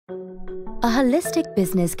A holistic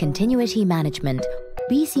business continuity management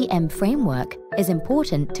 (BCM) framework is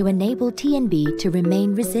important to enable TNB to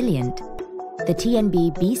remain resilient. The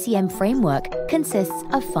TNB BCM framework consists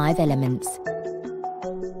of 5 elements.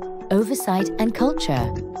 Oversight and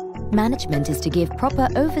culture. Management is to give proper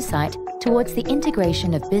oversight towards the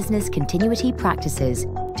integration of business continuity practices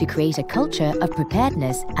to create a culture of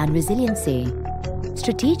preparedness and resiliency.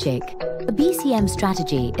 Strategic. A BCM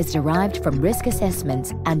strategy is derived from risk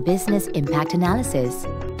assessments and business impact analysis.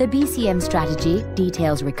 The BCM strategy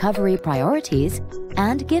details recovery priorities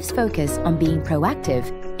and gives focus on being proactive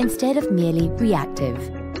instead of merely reactive.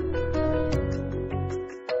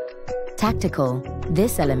 Tactical.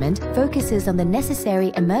 This element focuses on the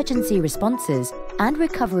necessary emergency responses and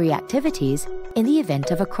recovery activities in the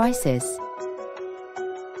event of a crisis.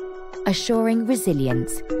 Assuring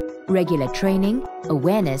resilience. Regular training,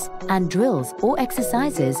 awareness, and drills or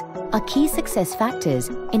exercises are key success factors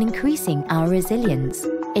in increasing our resilience.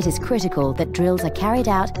 It is critical that drills are carried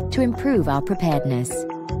out to improve our preparedness.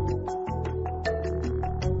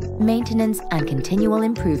 Maintenance and continual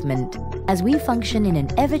improvement. As we function in an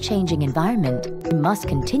ever-changing environment, we must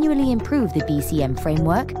continually improve the BCM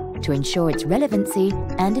framework to ensure its relevancy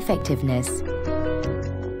and effectiveness.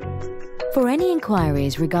 For any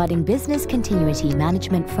inquiries regarding Business Continuity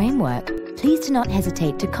Management Framework, please do not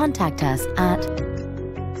hesitate to contact us at